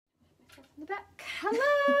the back.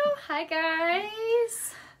 Hello. Hi,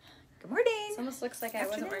 guys. Good morning. This almost looks like I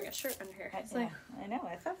wasn't wearing a shirt under here. I know.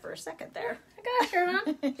 I thought for a second there. I got a shirt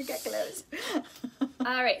on. You got clothes.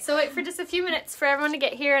 All right. So wait for just a few minutes for everyone to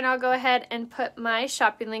get here, and I'll go ahead and put my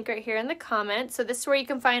shopping link right here in the comments. So this is where you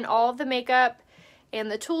can find all of the makeup and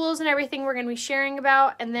the tools and everything we're going to be sharing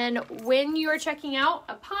about. And then when you are checking out,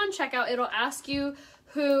 upon checkout, it'll ask you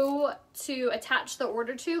who to attach the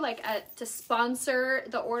order to, to sponsor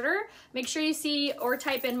the order. Make sure you see or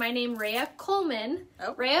type in my name, Rhea Coleman.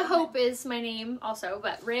 Oh, Rhea Hope is my name also,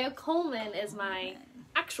 but Rhea Coleman is my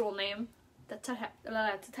actual name. To type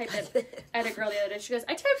in. I had a girl the other day. She goes,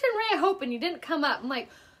 I typed in Rhea Hope and you didn't come up. I'm like,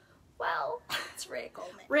 well, it's Rhea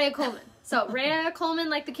Coleman. Rhea Coleman. So Rhea Coleman,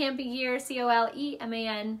 like the camping gear,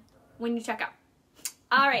 Coleman, when you check out.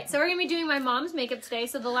 All right, so we're going to be doing my mom's makeup today.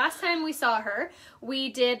 So the last time we saw her,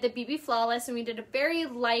 we did the BB Flawless, and we did a very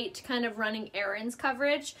light kind of running errands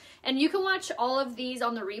coverage. And you can watch all of these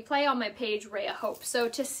on the replay on my page, Rhea Hope. So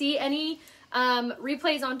to see any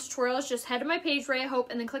replays on tutorials, just head to my page, Rhea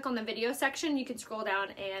Hope, and then click on the video section. You can scroll down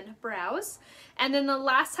and browse. And then the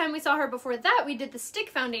last time we saw her before that, we did the stick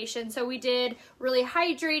foundation. So we did really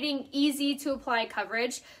hydrating, easy to apply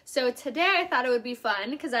coverage. So today I thought it would be fun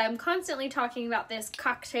because I'm constantly talking about this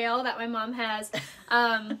cocktail that my mom has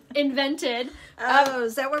invented. Oh,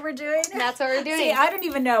 is that what we're doing? That's what we're doing. See, I don't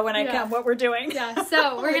even know when I come what we're doing. Yeah,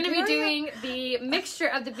 so we're going to be doing the mixture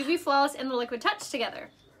of the BB Flawless and the Liquid Touch together.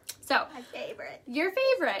 So, my favorite. Your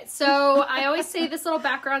favorite. So, I always say this little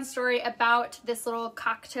background story about this little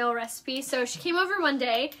cocktail recipe. So, she came over one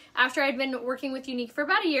day after I'd been working with Younique for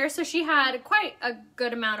about a year. So, she had quite a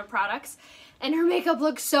good amount of products. And her makeup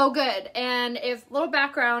looked so good. And little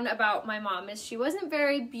background about my mom is she wasn't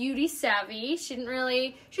very beauty savvy. She was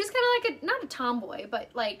kind of like not a tomboy,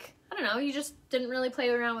 but like, I don't know, you just didn't really play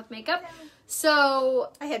around with makeup.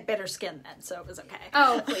 So I had better skin then, so it was okay.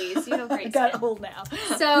 Oh, please. You have great skin. I got old now.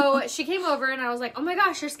 So she came over and I was like, oh my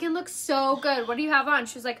gosh, your skin looks so good. What do you have on?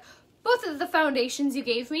 She was like, both of the foundations you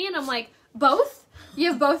gave me. And I'm like, both?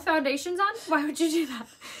 You have both foundations on? Why would you do that?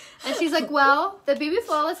 And she's like, well, the BB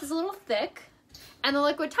Flawless is a little thick and the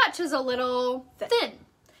Liquid Touch is a little thin.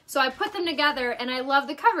 So I put them together and I love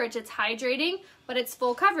the coverage. It's hydrating, but it's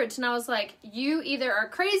full coverage. And I was like, you either are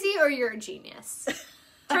crazy or you're a genius.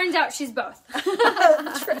 Turns out she's both.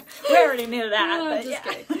 We already knew that. Just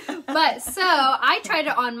kidding. But so I tried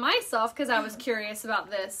it on myself because I was curious about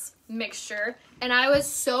this mixture. And I was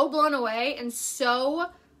so blown away and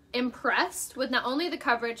so impressed with not only the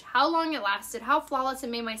coverage, how long it lasted, how flawless it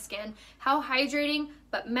made my skin, how hydrating,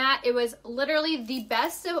 but matte. It was literally the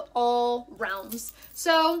best of all realms.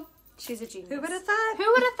 So she's a genius. Who would have thought?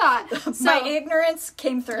 Who would have thought? So, my ignorance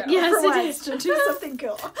came through. Yes, for it once did. to do something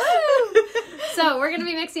cool. So we're going to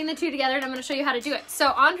be mixing the two together and I'm going to show you how to do it. So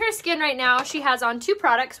on her skin right now, she has on two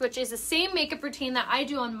products, which is the same makeup routine that I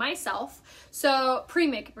do on myself. So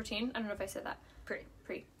pre-makeup routine. I don't know if I said that. Pre.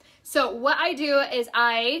 So what I do is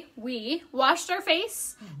we washed our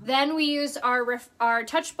face, then we used our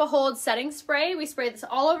Touch Behold setting spray. We sprayed this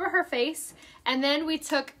all over her face, and then we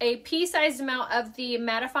took a pea-sized amount of the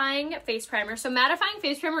mattifying face primer. So mattifying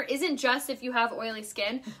face primer isn't just if you have oily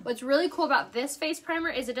skin. What's really cool about this face primer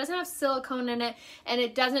is it doesn't have silicone in it, and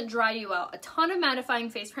it doesn't dry you out. A ton of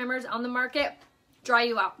mattifying face primers on the market dry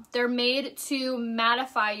you out. They're made to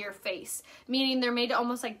mattify your face, meaning they're made to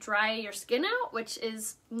almost like dry your skin out, which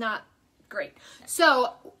is not great.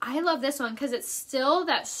 So I love this one because it's still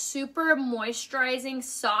that super moisturizing,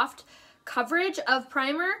 soft coverage of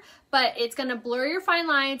primer, but it's going to blur your fine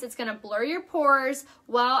lines, it's going to blur your pores,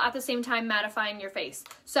 while at the same time mattifying your face.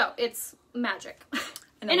 So it's magic.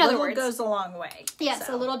 And in a other little words, goes a long way. Yes,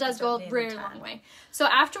 so a little does go a very long way. So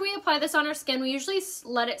after we apply this on our skin, we usually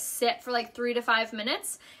let it sit for like 3 to 5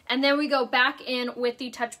 minutes. And then we go back in with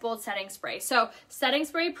the Touch Bold setting spray. So setting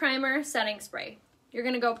spray, primer, setting spray. You're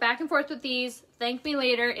going to go back and forth with these. Thank me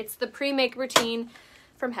later. It's the pre-make routine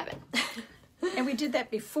from heaven. And we did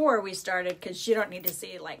that before we started because you don't need to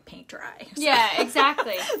see like paint dry. So. Yeah,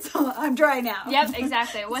 exactly. So I'm dry now. Yep,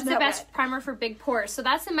 exactly. What's the best wet. primer for big pores? So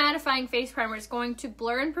that's the mattifying face primer. It's going to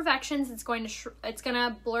blur imperfections. It's going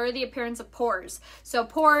to blur the appearance of pores. So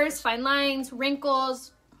pores, fine lines,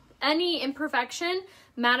 wrinkles, any imperfection,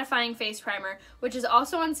 mattifying face primer, which is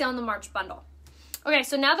also on sale in the March bundle. Okay,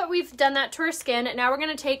 so now that we've done that to our skin, now we're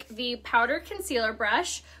going to take the powder concealer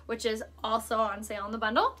brush, which is also on sale in the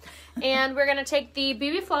bundle, and we're going to take the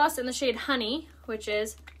BB Floss in the shade Honey, which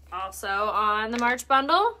is also on the March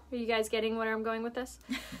bundle. Are you guys getting where I'm going with this?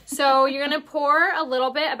 So you're going to pour a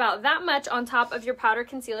little bit, about that much, on top of your powder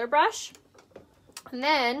concealer brush, and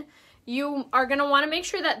then you are going to want to make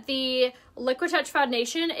sure that the Liquid Touch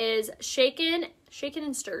foundation is shaken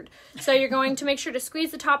and stirred. So you're going to make sure to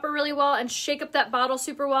squeeze the topper really well and shake up that bottle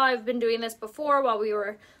super well. I've been doing this before while we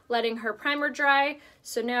were letting her primer dry.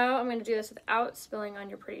 So now I'm going to do this without spilling on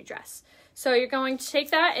your pretty dress. So you're going to take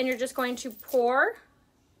that and you're just going to pour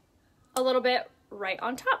a little bit right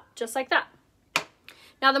on top, just like that.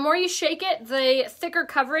 Now the more you shake it, the thicker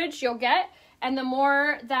coverage you'll get, and the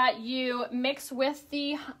more that you mix with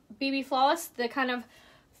the BB Flawless, the kind of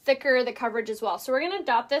thicker the coverage as well. So we're going to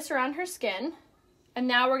dot this around her skin, and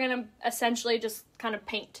now we're going to essentially just kind of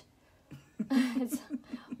paint.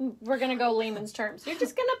 We're going to go layman's terms. You're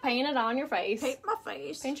just going to paint it on your face. Paint my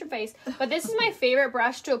face. Paint your face. But this is my favorite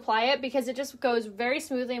brush to apply it because it just goes very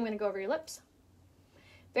smoothly. I'm going to go over your lips.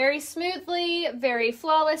 Very smoothly, very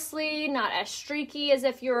flawlessly, not as streaky as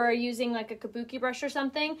if you were using like a kabuki brush or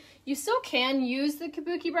something. You still can use the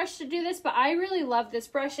kabuki brush to do this, but I really love this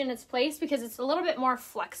brush in its place because it's a little bit more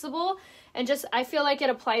flexible and just, I feel like it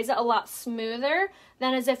applies it a lot smoother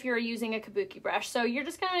than as if you were using a kabuki brush. So you're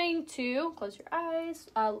just going to close your eyes.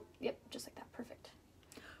 Yep, just like that. Perfect.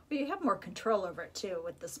 Well, you have more control over it too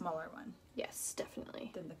with the smaller one. Yes,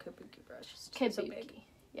 definitely. Than the kabuki brush. Kabuki. So big.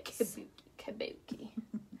 Yes. Kabuki.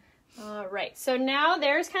 All right, so now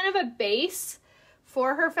there's kind of a base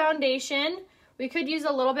for her foundation. We could use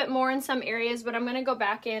a little bit more in some areas, but I'm going to go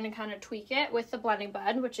back in and kind of tweak it with the blending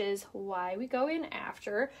bud, which is why we go in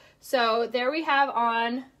after. So there we have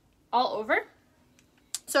on all over.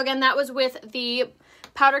 So again, that was with the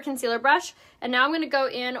powder concealer brush, and now I'm going to go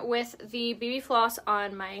in with the BB Floss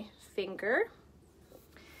on my finger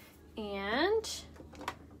and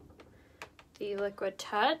the Liquid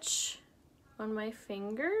Touch on my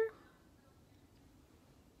finger.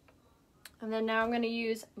 And then now I'm going to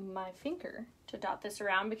use my finger to dot this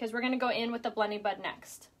around because we're going to go in with the blending bud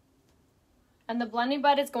next. And the blending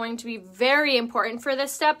bud is going to be very important for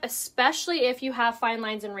this step, especially if you have fine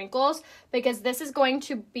lines and wrinkles, because this is going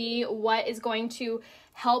to be what is going to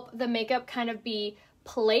help the makeup kind of be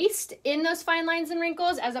placed in those fine lines and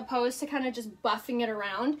wrinkles as opposed to kind of just buffing it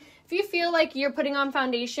around. If you feel like you're putting on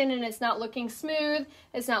foundation and it's not looking smooth,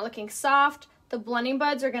 it's not looking soft, the blending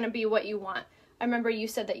buds are going to be what you want. I remember you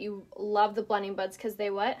said that you love the blending buds because they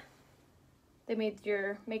what? They made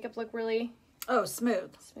your makeup look really... Oh,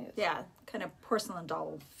 smooth. Smooth. Yeah, kind of porcelain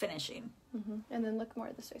doll finishing. And then look more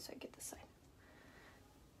this way so I get this side.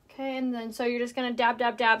 Okay, and then so you're just going to dab,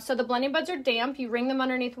 dab, dab. So the blending buds are damp. You wring them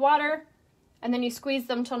underneath water, and then you squeeze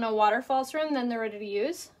them till no water falls from them, then they're ready to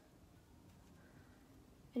use.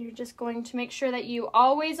 And you're just going to make sure that you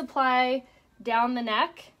always apply down the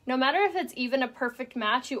neck. No matter if it's even a perfect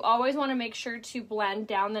match, you always want to make sure to blend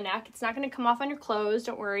down the neck. It's not going to come off on your clothes,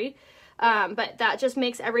 don't worry. But that just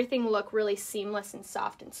makes everything look really seamless and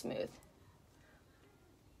soft and smooth.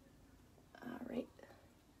 All right.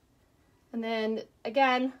 And then,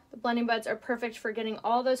 again, the blending buds are perfect for getting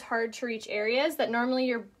all those hard to reach areas that normally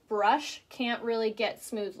your brush can't really get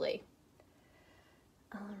smoothly.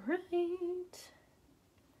 All right.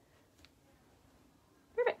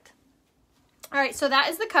 Perfect. All right, so that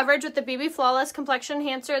is the coverage with the BB Flawless Complexion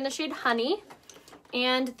Enhancer in the shade Honey,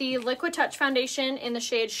 and the Liquid Touch Foundation in the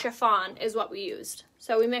shade Chiffon is what we used.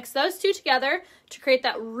 So we mixed those two together to create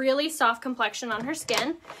that really soft complexion on her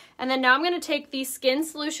skin. And then now I'm going to take the Skin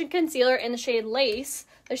Solution Concealer in the shade Lace.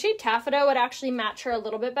 The shade Taffeta would actually match her a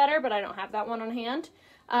little bit better, but I don't have that one on hand.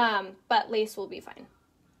 But Lace will be fine.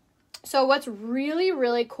 So what's really,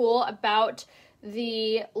 really cool about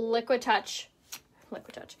the Liquid Touch,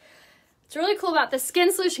 what's really cool about the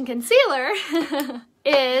Skin Solution Concealer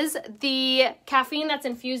is the caffeine that's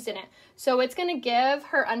infused in it. So it's going to give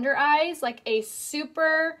her under eyes like a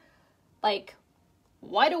super like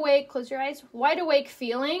wide awake, close your eyes, wide awake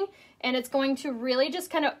feeling. And it's going to really just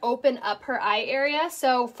kind of open up her eye area.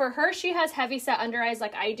 So for her, she has heavy set under eyes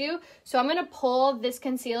like I do. So I'm going to pull this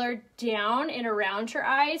concealer down and around her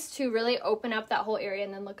eyes to really open up that whole area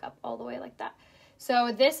and then look up all the way like that.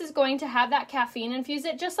 So this is going to have that caffeine infuse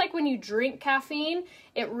it. Just like when you drink caffeine,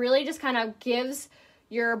 it really just kind of gives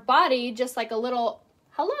your body just like a little,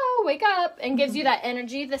 hello, wake up, and gives you that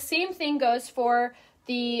energy. The same thing goes for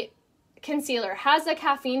the concealer. Has the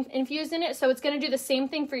caffeine infused in it, so it's going to do the same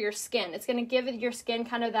thing for your skin. It's going to give your skin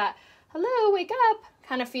kind of that, hello, wake up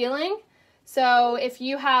kind of feeling. So if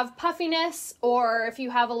you have puffiness or if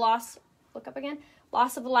you have a loss, look up again,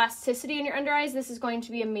 loss of elasticity in your under eyes, this is going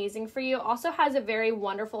to be amazing for you. Also has a very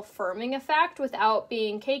wonderful firming effect without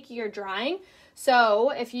being cakey or drying.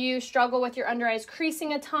 So if you struggle with your under eyes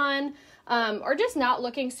creasing a ton or just not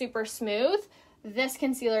looking super smooth, this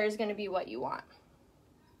concealer is going to be what you want.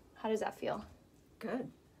 How does that feel? Good.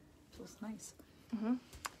 Feels nice.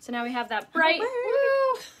 So now we have that bright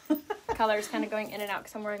colors kind of going in and out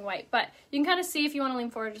because I'm wearing white. But you can kind of see, if you want to lean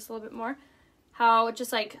forward just a little bit more, how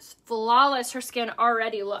just like flawless her skin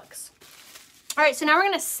already looks. All right, so now we're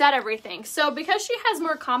going to set everything. So because she has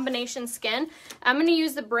more combination skin, I'm going to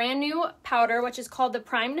use the brand new powder, which is called the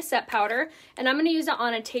Prime to Set powder, and I'm going to use it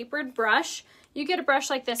on a tapered brush. You get a brush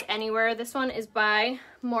like this anywhere. This one is by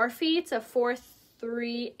Morphe. It's a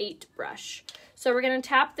 438 brush. So we're going to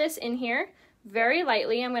tap this in here very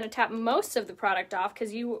lightly. I'm going to tap most of the product off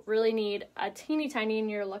because you really need a teeny tiny in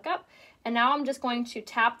your lookup. And now I'm just going to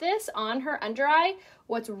tap this on her under eye.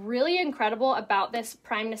 What's really incredible about this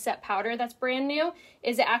Prime to Set powder that's brand new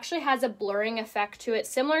is it actually has a blurring effect to it,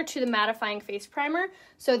 similar to the mattifying face primer.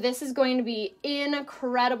 So this is going to be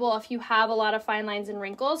incredible if you have a lot of fine lines and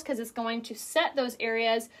wrinkles, because it's going to set those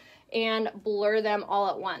areas and blur them all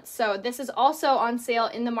at once. So this is also on sale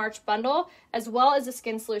in the March bundle, as well as the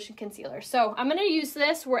Skin Solution Concealer. So I'm going to use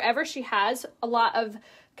this wherever she has a lot of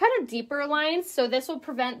kind of deeper lines. So this will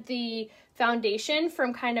prevent the foundation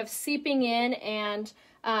from kind of seeping in and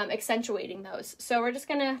accentuating those. So we're just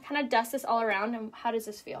going to kind of dust this all around. And how does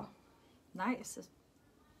this feel? Nice.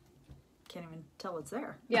 Can't even tell it's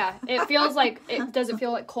there. Yeah, it feels like, does it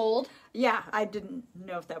feel like cold? Yeah, I didn't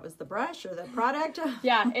know if that was the brush or the product.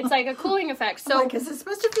 Yeah, it's like a cooling effect. So, like, is it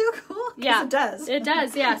supposed to feel cool? Yeah, it does. It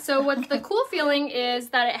does, yeah. So what the cool feeling is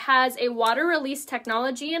that it has a water release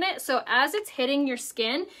technology in it. So as it's hitting your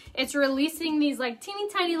skin, it's releasing these like teeny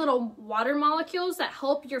tiny little water molecules that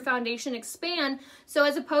help your foundation expand. So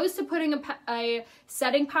as opposed to putting a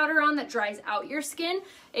setting powder on that dries out your skin,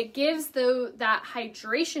 it gives that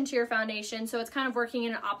hydration to your foundation. So it's kind of working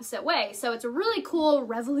in an opposite way. So it's a really cool,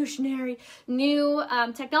 revolutionary new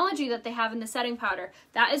technology that they have in the setting powder.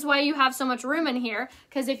 That is why you have so much room in here,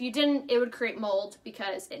 because if you didn't, it would create mold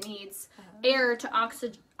because it needs air to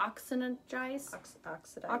oxidize it.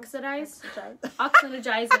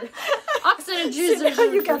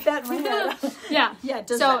 You got that in my head. Yeah. Yeah.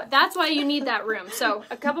 So that's why you need that room. So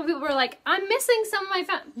a couple people were like, "I'm missing some of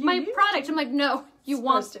my product." I'm like, "No, you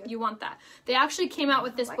want that." They actually came out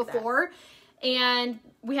with this before. And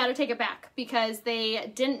we had to take it back because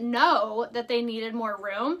they didn't know that they needed more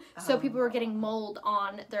room. So people were getting mold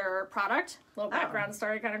on their product. Little background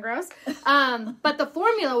story, kind of gross. But the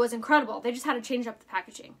formula was incredible. They just had to change up the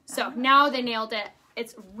packaging. So now they nailed it.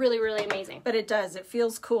 It's really, really amazing. But it does. It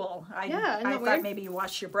feels cool. I thought weird? maybe you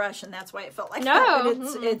washed your brush and that's why it felt like No.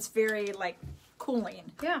 that. But it's very like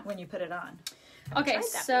cooling when you put it on. Okay,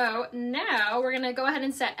 so now we're going to go ahead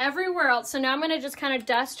and set everywhere else. So now I'm going to just kind of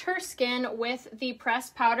dust her skin with the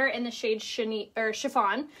pressed powder in the shade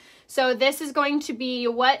Chiffon. So this is going to be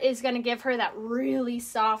what is going to give her that really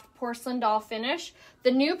soft porcelain doll finish.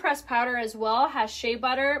 The new pressed powder as well has shea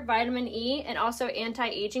butter, vitamin E, and also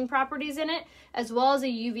anti-aging properties in it, as well as a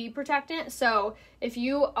UV protectant. So if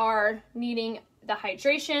you are needing the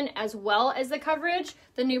hydration as well as the coverage,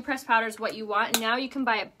 the new pressed powder is what you want. And now you can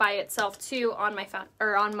buy it by itself too on my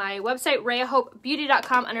website,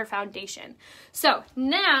 RheaHopeBeauty.com, under foundation. So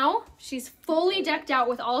now she's fully decked out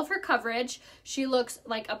with all of her coverage. She looks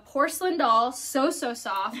like a porcelain doll, so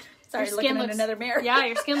soft. Sorry, looking in another mirror. Yeah,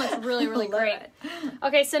 your skin looks really, really great.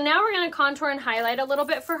 Okay, so now we're going to contour and highlight a little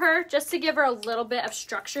bit for her, just to give her a little bit of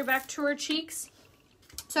structure back to her cheeks.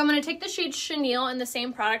 So I'm going to take the shade Chenille in the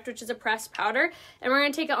same product, which is a pressed powder, and we're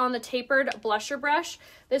going to take it on the tapered blusher brush.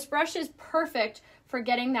 This brush is perfect for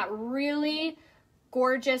getting that really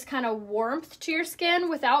gorgeous kind of warmth to your skin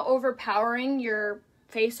without overpowering your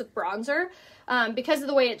face with bronzer, because of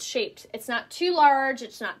the way it's shaped. It's not too large,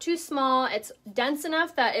 it's not too small, it's dense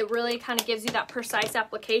enough that it really kind of gives you that precise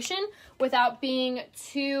application without being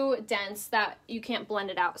too dense that you can't blend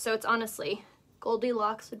it out. So it's honestly,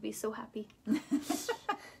 Goldilocks would be so happy.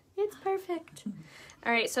 It's perfect.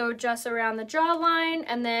 All right, so just around the jawline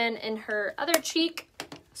and then in her other cheek.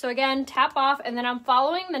 So again, tap off, and then I'm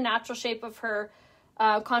following the natural shape of her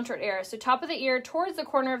contoured area. So top of the ear towards the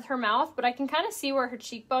corner of her mouth, but I can kind of see where her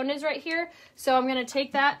cheekbone is right here. So I'm going to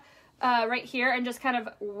take that right here and just kind of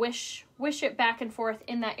wish it back and forth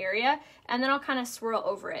in that area, and then I'll kind of swirl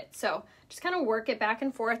over it. So just kind of work it back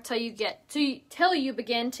and forth till you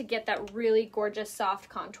begin to get that really gorgeous soft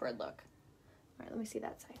contoured look. All right, let me see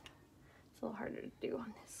that side. It's a little harder to do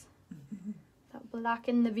on this without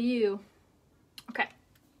blocking the view. Okay.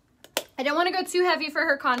 I don't want to go too heavy for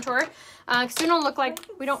her contour, because we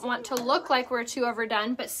don't want to look like we're too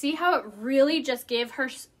overdone, but see how it really just gave her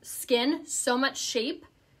skin so much shape,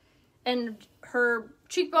 and her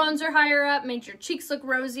cheekbones are higher up, made your cheeks look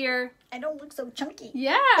rosier. I don't look so chunky.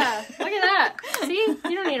 Yeah, look at that. See, you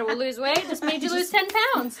don't need to lose weight. Just made you lose 10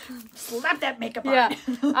 pounds. Slap that makeup Yeah.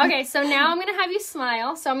 on. Okay, so now I'm going to have you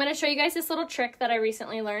smile. So I'm going to show you guys this little trick that I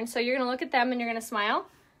recently learned. So you're going to look at them and you're going to smile.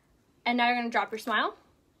 And now you're going to drop your smile.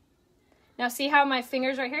 Now see how my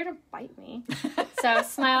finger's right here to bite me. So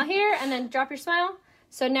smile here and then drop your smile.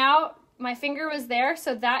 So now my finger was there.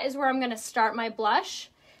 So that is where I'm going to start my blush.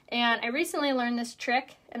 And I recently learned this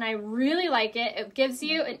trick and I really like it. It gives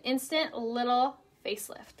you an instant little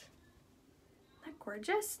facelift. Isn't that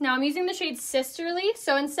gorgeous? Now I'm using the shade Sisterly.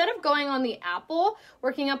 So instead of going on the apple,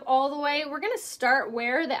 working up all the way, we're going to start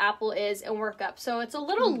where the apple is and work up. So it's a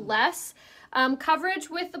little less coverage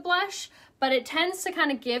with the blush, but it tends to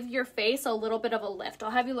kind of give your face a little bit of a lift.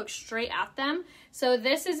 I'll have you look straight at them. So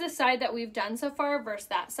this is the side that we've done so far versus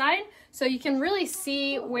that side. So you can really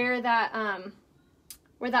see where that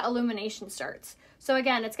illumination starts. So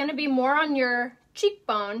again, it's going to be more on your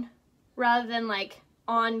cheekbone rather than like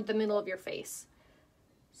on the middle of your face.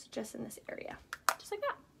 So just in this area, just like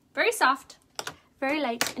that. Very soft, very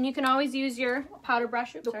light. And you can always use your powder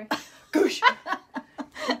brush. Oops, sorry. Goosh.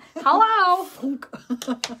 Hello.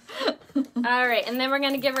 All right, and then we're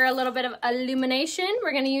going to give her a little bit of illumination.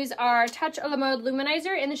 We're going to use our Touch a la Mode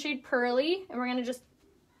Luminizer in the shade Pearly, and we're going to just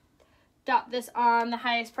dot this on the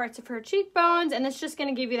highest parts of her cheekbones, and it's just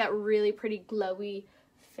going to give you that really pretty glowy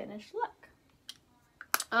finished look.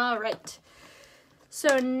 All right,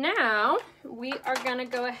 so now we are going to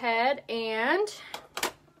go ahead and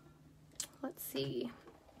let's see.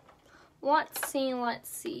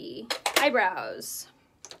 Eyebrows.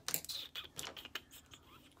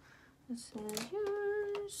 This is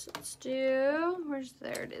yours. Let's do,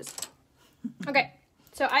 there it is. Okay,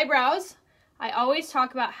 so eyebrows. I always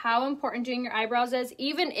talk about how important doing your eyebrows is,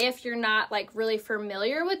 even if you're not like really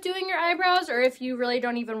familiar with doing your eyebrows or if you really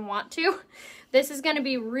don't even want to. This is going to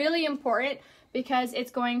be really important because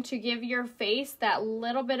it's going to give your face that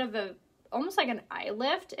little bit of a, almost like an eye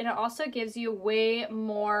lift, and it also gives you way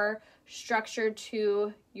more structure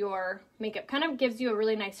to your makeup. Kind of gives you a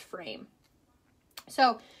really nice frame.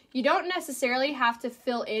 So you don't necessarily have to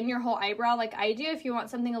fill in your whole eyebrow like I do if you want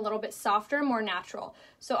something a little bit softer, more natural.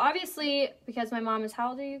 So obviously, because my mom is, how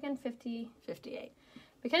old are you again? 58.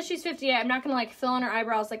 Because she's 58, I'm not going to like fill in her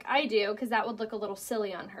eyebrows like I do because that would look a little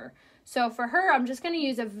silly on her. So for her, I'm just going to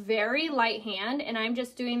use a very light hand, and I'm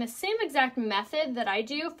just doing the same exact method that I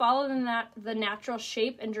do, following the natural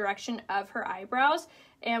shape and direction of her eyebrows.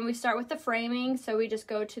 And we start with the framing, so we just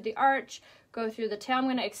go to the arch, go through the tail. I'm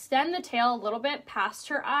going to extend the tail a little bit past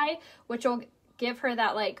her eye, which will give her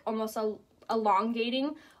that like almost a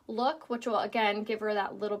elongating look, which will again give her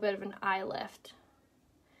that little bit of an eye lift.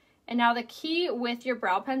 And now the key with your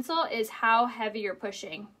brow pencil is how heavy you're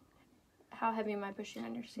pushing. How heavy am I pushing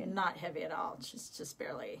on your skin? Not heavy at all. Just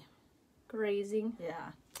barely grazing.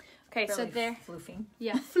 Yeah. Okay, barely so there. Floofing.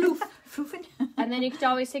 Yeah, floof. Floofing. And then you could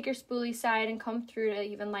always take your spoolie side and come through to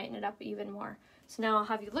even lighten it up even more. So now I'll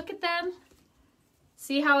have you look at them.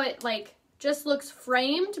 See how it like just looks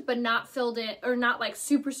framed but not filled in, or not like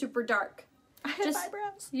super, super dark. I have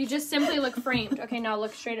eyebrows. You just simply look framed. Okay, now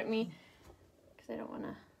look straight at me because I don't want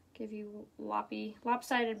to give you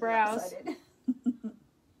lopsided brows. Lopsided.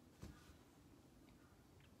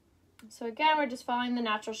 So again, we're just following the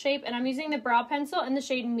natural shape, and I'm using the brow pencil in the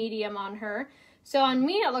shade Medium on her. So on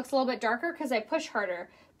me, it looks a little bit darker because I push harder.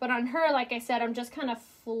 But on her, like I said, I'm just kind of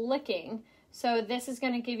flicking. So this is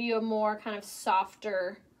going to give you a more kind of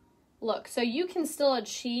softer look. So you can still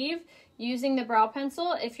achieve using the brow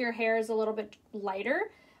pencil if your hair is a little bit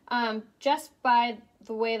lighter, just by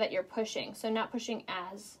the way that you're pushing. So not pushing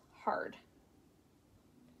as hard.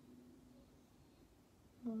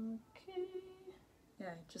 Okay.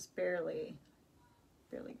 Yeah, just barely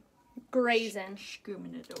grazing.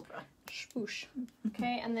 Scooming it over. Spoosh.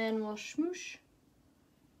 Okay, and then we'll smoosh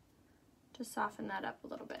to soften that up a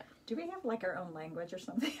little bit. Do we have like our own language or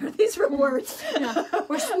something? Are these real words? Yeah,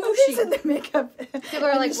 we're Are these in smooshing. the makeup? People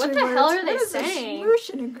are like, what the hell are they saying?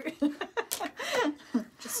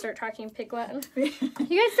 Just start talking Pig Latin. You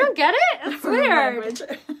guys don't get it? It's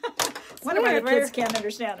weird. One of our weird. kids can't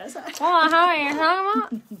understand us. Oh, how are you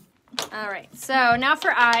talking about? All right, so now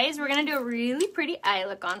for eyes, we're going to do a really pretty eye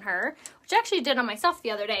look on her, which I actually did on myself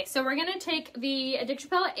the other day. So we're going to take the Addiction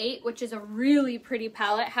Palette 8, which is a really pretty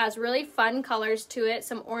palette, has really fun colors to it,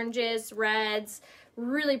 some oranges, reds,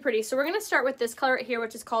 really pretty. So we're going to start with this color right here,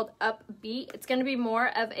 which is called Upbeat. It's going to be more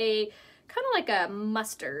of a kind of like a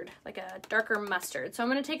mustard, like a darker mustard. So I'm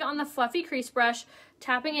going to take it on the fluffy crease brush,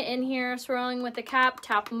 tapping it in here, swirling with the cap,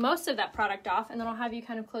 tap most of that product off, and then I'll have you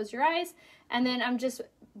kind of close your eyes. And then I'm just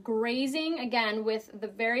grazing again with the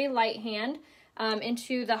very light hand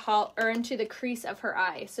into the crease of her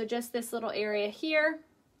eye. So just this little area here,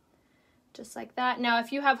 just like that. Now,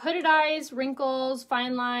 if you have hooded eyes, wrinkles,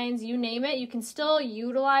 fine lines, you name it, you can still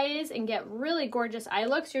utilize and get really gorgeous eye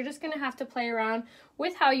looks. You're just gonna have to play around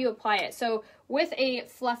with how you apply it. So with a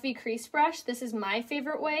fluffy crease brush, this is my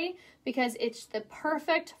favorite way because it's the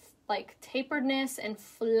perfect like taperedness and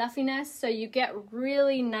fluffiness. So you get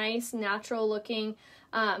really nice, natural looking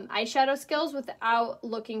eyeshadow skills without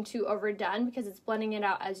looking too overdone because it's blending it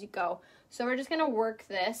out as you go. So we're just gonna work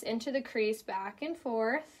this into the crease back and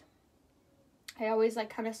forth. I always like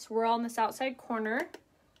kind of swirl on this outside corner.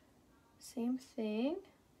 Same thing.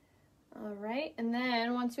 All right, and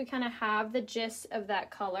then once we kind of have the gist of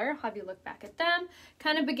that color, have you look back at them,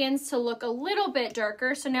 kind of begins to look a little bit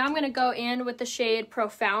darker. So now I'm going to go in with the shade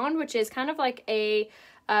Profound, which is kind of like a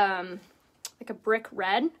brick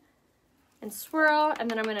red, and swirl, and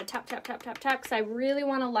then I'm going to tap, tap, tap, tap, tap, because I really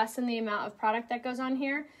want to lessen the amount of product that goes on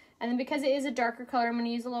here. And then because it is a darker color, I'm going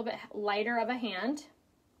to use a little bit lighter of a hand.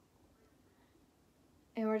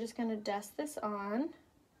 And we're just going to dust this on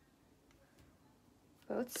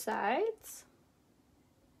both sides.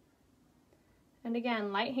 And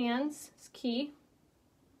again, light hands is key.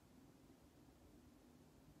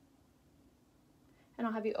 And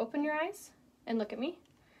I'll have you open your eyes and look at me.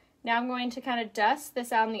 Now I'm going to kind of dust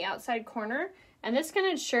this out on the outside corner, and this can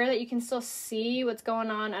ensure that you can still see what's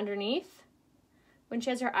going on underneath when she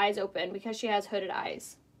has her eyes open because she has hooded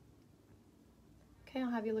eyes. Okay,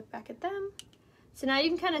 I'll have you look back at them. So now you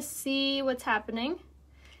can kind of see what's happening.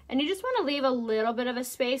 And you just want to leave a little bit of a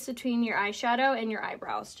space between your eyeshadow and your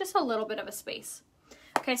eyebrows. Just a little bit of a space.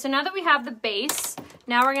 Okay, so now that we have the base,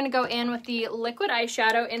 now we're going to go in with the liquid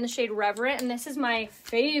eyeshadow in the shade Reverent. And this is my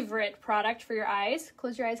favorite product for your eyes.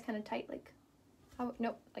 Close your eyes kind of tight, like, oh,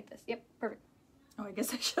 nope, like this. Yep, perfect. Oh, I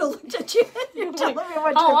guess I should have looked at you. You're telling me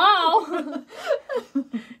what oh, wow.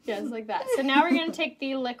 Yes, like that. So now we're going to take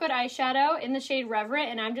the liquid eyeshadow in the shade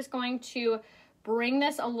Reverent, and I'm just going to bring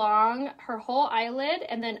this along her whole eyelid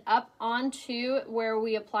and then up onto where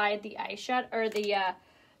we applied the eyeshadow, or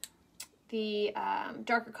the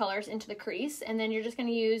darker colors into the crease. And then you're just going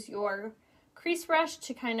to use your crease brush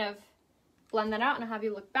to kind of blend that out, and I'll have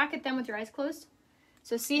you look back at them with your eyes closed.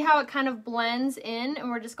 So see how it kind of blends in, and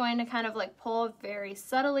we're just going to kind of like pull very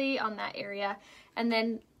subtly on that area, and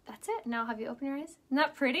then that's it. Now I'll have you open your eyes. Isn't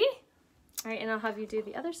that pretty? All right, and I'll have you do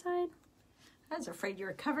the other side. I was afraid you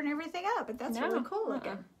were covering everything up, but that's really cool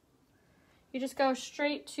looking. You just go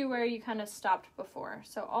straight to where you kind of stopped before.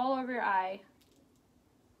 So all over your eye.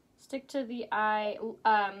 Stick to the eye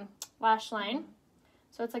lash line.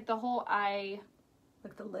 So it's like the whole eye.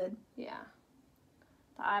 Like the lid? Yeah.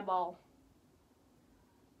 The eyeball.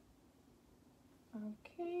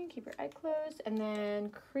 Okay, keep your eye closed. And then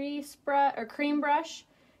cream brush.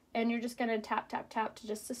 And you're just going to tap, tap, tap to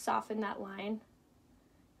just to soften that line.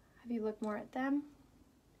 Have you look more at them.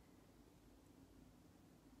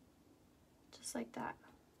 Just like that.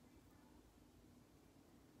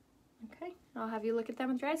 Okay, I'll have you look at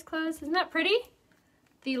them with your eyes closed. Isn't that pretty?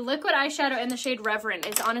 The liquid eyeshadow in the shade Reverent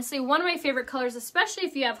is honestly one of my favorite colors, especially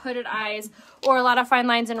if you have hooded eyes or a lot of fine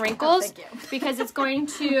lines and wrinkles, because it's going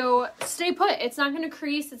to stay put. It's not going to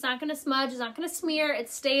crease. It's not going to smudge. It's not going to smear. It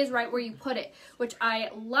stays right where you put it, which I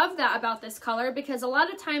love that about this color, because a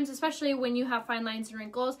lot of times, especially when you have fine lines and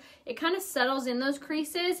wrinkles, it kind of settles in those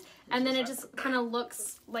creases, and then it just kind of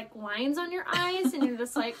looks like lines on your eyes, and you're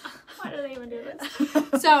just like, why do they even do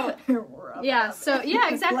this? So, yeah,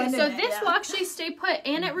 exactly. So this will actually stay put,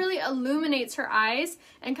 and it really illuminates her eyes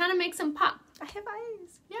and kind of makes them pop. I have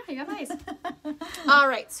eyes. Yeah, you have eyes. All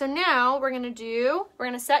right, so now we're going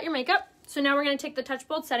to set your makeup. So now we're going to take the Touch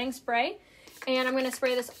Bold setting spray, and I'm going to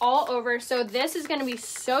spray this all over. So this is going to be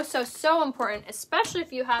so, so, so important, especially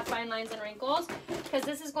if you have fine lines and wrinkles, because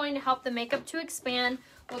this is going to help the makeup to expand,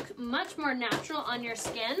 look much more natural on your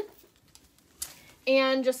skin,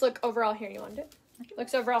 and just look overall here. You want it?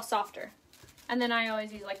 Looks overall softer. And then I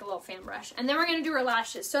always use like a little fan brush. And then we're going to do her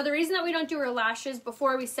lashes. So the reason that we don't do her lashes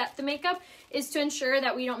before we set the makeup is to ensure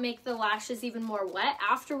that we don't make the lashes even more wet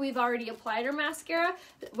after we've already applied our mascara,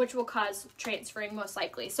 which will cause transferring most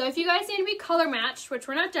likely. So if you guys need to be color matched, which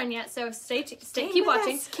we're not done yet, so keep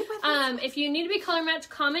watching. If you need to be color matched,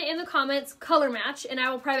 comment in the comments color match, and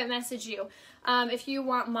I will private message you. If you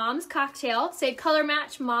want Mom's cocktail, say color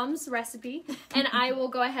match Mom's recipe, and I will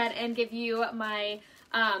go ahead and give you my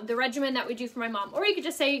the regimen that we do for my mom. Or you could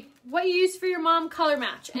just say what you use for your mom, color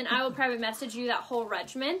match, and I will private message you that whole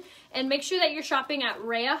regimen. And make sure that you're shopping at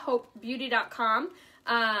RheaHopeBeauty.com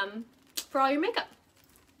for all your makeup.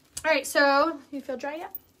 All right, so you feel dry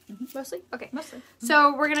yet? Mostly? Okay. Mostly.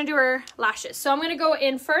 So we're going to do her lashes. So I'm going to go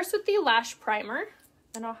in first with the lash primer.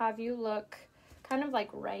 And I'll have you look kind of like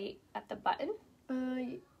right at the button.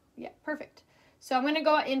 Yeah, perfect. So I'm going to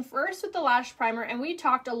go in first with the lash primer. And we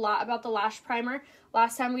talked a lot about the lash primer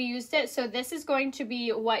last time we used it. So this is going to be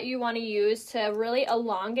what you want to use to really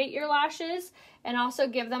elongate your lashes and also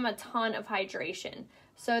give them a ton of hydration.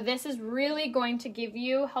 So this is really going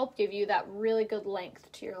to help give you that really good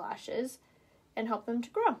length to your lashes and help them to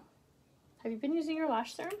grow. Have you been using your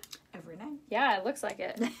lash serum? Every night. Yeah, it looks like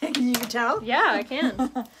it. Can you tell? Yeah, I can.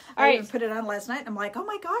 All I right. even put it on last night. I'm like, oh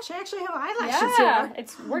my gosh, I actually have eyelashes Yeah, here.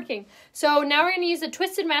 it's working. So now we're going to use a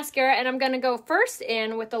twisted mascara, and I'm going to go first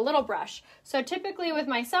in with the little brush. So typically with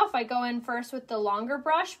myself, I go in first with the longer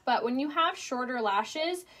brush, but when you have shorter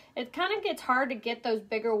lashes, it kind of gets hard to get those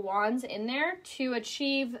bigger wands in there to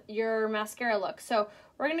achieve your mascara look. So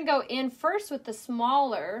we're going to go in first with the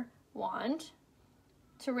smaller wand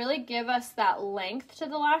to really give us that length to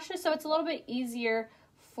the lashes, so it's a little bit easier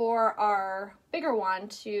for our bigger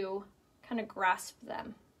wand to kind of grasp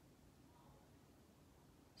them.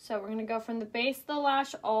 So we're going to go from the base of the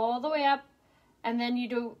lash all the way up, and then you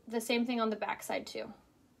do the same thing on the back side too.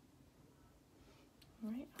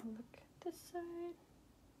 All right, I'll look at this side.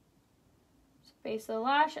 So base of the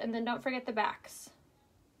lash, and then don't forget the backs.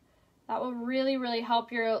 That will really, really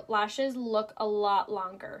help your lashes look a lot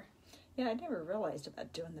longer. Yeah, I never realized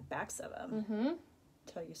about doing the backs of them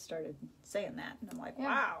until you started saying that. And I'm like,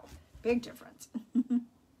 wow, big difference.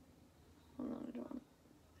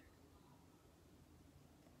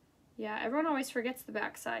 Yeah, everyone always forgets the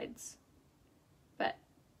back sides. But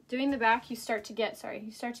doing the back, you start to get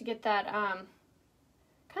that kind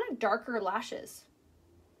of darker lashes.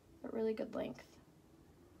 But really good length.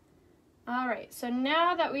 All right, so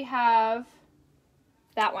now that we have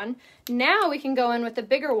that one, now we can go in with the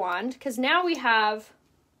bigger wand, because now we have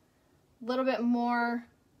a little bit more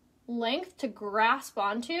length to grasp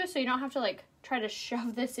onto, so you don't have to like try to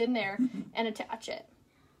shove this in there and attach it.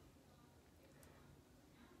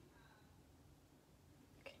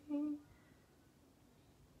 Okay.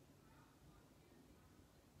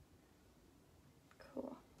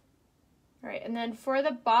 Cool. All right, and then for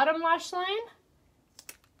the bottom lash line,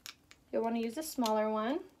 you'll want to use a smaller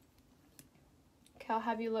one. Okay, I'll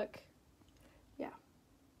have you look. Yeah.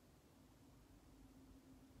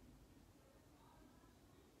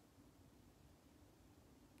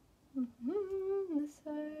 This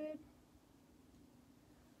side.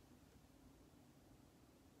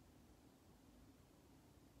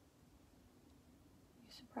 You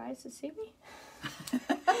surprised to see me?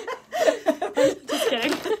 Just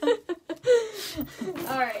kidding.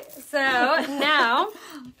 All right, so now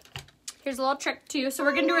here's a little trick too. So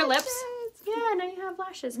we're gonna do her lips. Yeah, now you have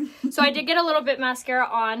lashes. So I did get a little bit mascara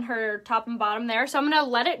on her top and bottom there. So I'm going to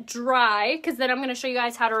let it dry, because then I'm going to show you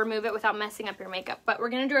guys how to remove it without messing up your makeup. But we're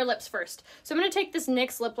going to do her lips first. So I'm going to take this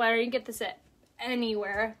NYX lip liner. You can get this at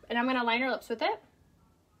anywhere. And I'm going to line her lips with it.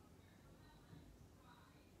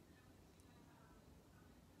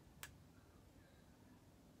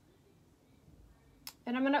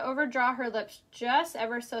 And I'm going to overdraw her lips just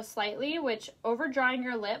ever so slightly, which overdrawing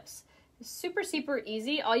your lips is super, super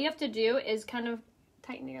easy. All you have to do is kind of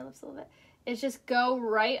tighten your lips a little bit. Is just go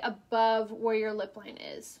right above where your lip line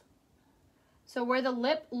is. So where the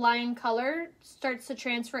lip line color starts to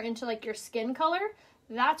transfer into like your skin color,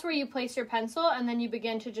 that's where you place your pencil, and then you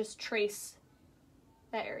begin to just trace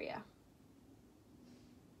that area.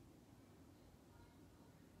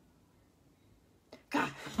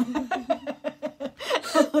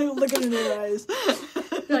 Look in her eyes.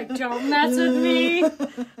 Like, don't mess with me. All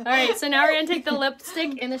right, so now we're going to take the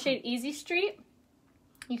lipstick in the shade Easy Street.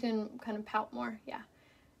 You can kind of pout more. Yeah.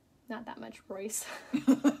 Not that much, Royce. Where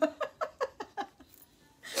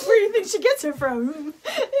do you think she gets it from?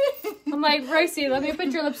 I'm like, Roycey, let me put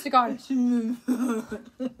your lipstick on.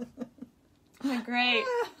 Oh, great.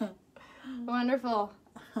 Wonderful.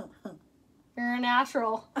 You're a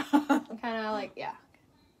natural. I'm kind of like, yeah.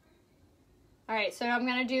 All right, so I'm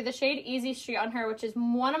going to do the shade Easy Street on her, which is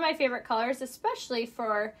one of my favorite colors, especially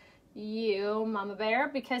for you, Mama Bear,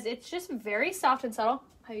 because it's just very soft and subtle.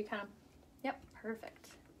 How you kind of, yep, perfect.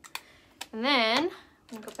 And then I'm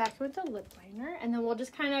going to go back with the lip liner, and then we'll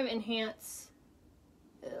just kind of enhance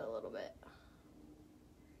it a little bit.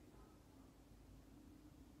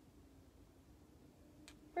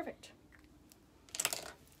 Perfect.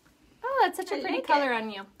 Oh, that's such a pretty color on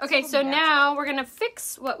you. Okay, so now we're going to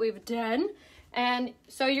fix what we've done. And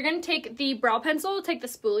so you're going to take the brow pencil, take the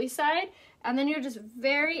spoolie side, and then you're just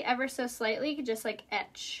very ever so slightly, just like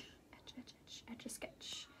etch a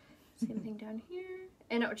sketch. Same thing down here.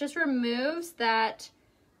 And it just removes that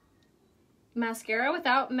mascara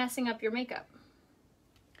without messing up your makeup.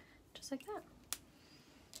 Just like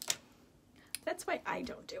that. That's why I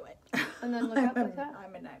don't do it. And then look up like that.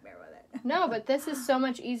 I'm a nightmare with it. No, but this is so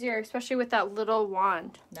much easier, especially with that little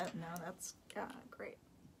wand. No, that's great.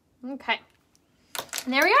 Okay.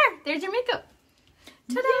 And there we are. There's your makeup.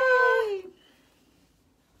 Ta-da!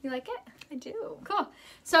 You like it? I do. Cool.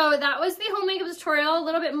 So that was the home makeup tutorial, a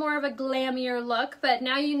little bit more of a glammier look, but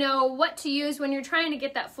now you know what to use when you're trying to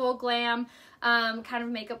get that full glam kind of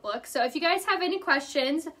makeup look. So if you guys have any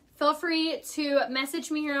questions, feel free to message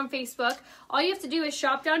me here on Facebook. All you have to do is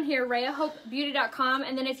shop down here, RheaHopeBeauty.com,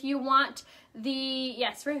 and then if you want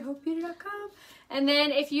RheaHopeBeauty.com, and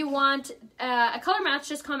then if you want a color match,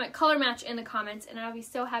 just comment color match in the comments, and I'll be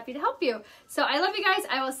so happy to help you. So I love you guys.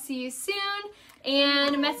 I will see you soon.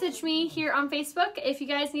 And message me here on Facebook if you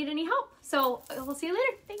guys need any help. So we'll see you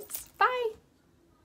later. Thanks. Bye.